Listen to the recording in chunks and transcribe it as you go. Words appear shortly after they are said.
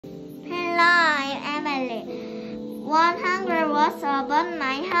Riley. 100 was above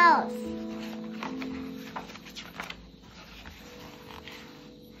my house.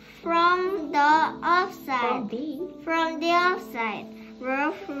 From the outside,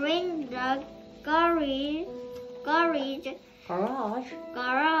 roof, window, garage,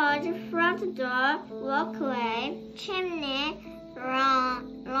 front door, walkway, chimney,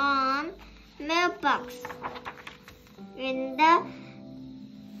 lawn, mailbox. In the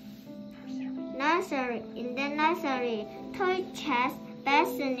nursery, toy chest,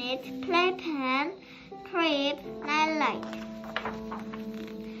 bassinet, playpen, crib, nightlight.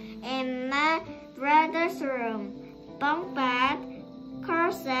 In my brother's room, bunk bed,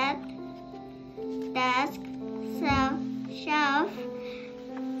 corset, desk, shelf,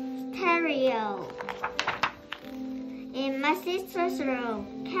 stereo. In my sister's room,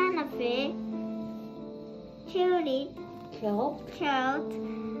 canopy, quilt,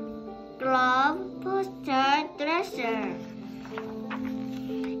 glove, poster, dresser.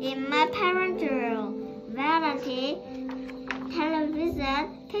 In my parents' room, vanity, television,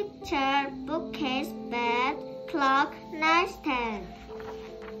 picture, bookcase, bed, clock, nightstand.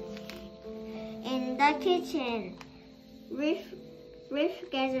 In the kitchen,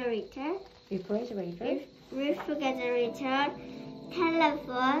 refrigerator,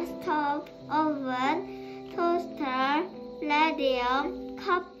 telephone, stove, oven, toaster, radio,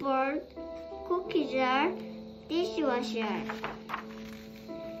 cupboard, cookie jar, dishwasher.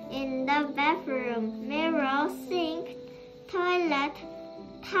 In the bathroom, mirror, sink, toilet,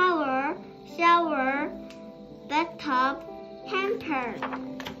 towel, shower, bathtub, hamper.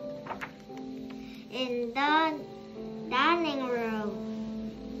 In the dining room,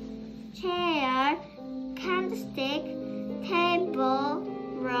 chair, candlestick, table,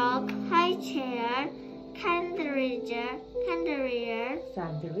 rug, high chair,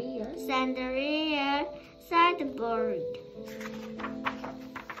 chandelier, sideboard.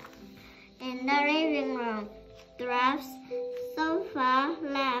 In the living room, drapes, sofa,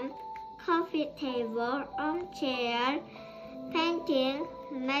 lamp, coffee table, armchair, painting,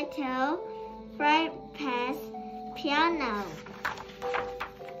 metal, fireplace, piano.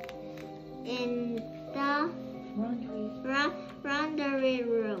 In the laundry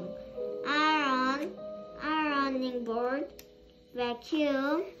room, ironing board,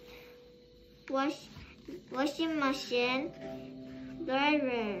 vacuum, washing machine,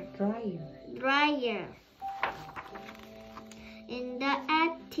 dryer. In the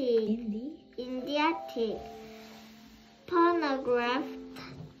attic, phonograph,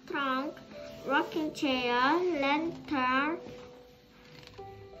 trunk, rocking chair, lantern,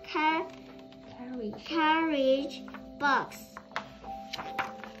 carriage, box.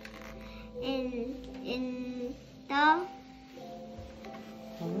 In the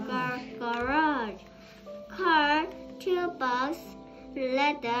garage, car, toolbox,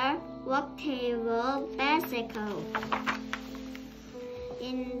 ladder, work table, bicycle.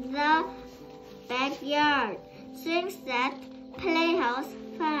 In the backyard, swing set, playhouse,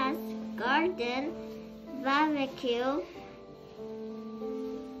 fence, garden, barbecue,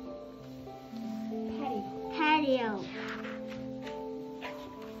 patio.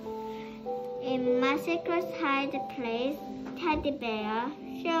 In my secret hide place, teddy bear,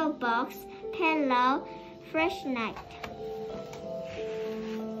 shoebox, pillow, flashlight.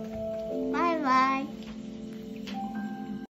 Bye bye.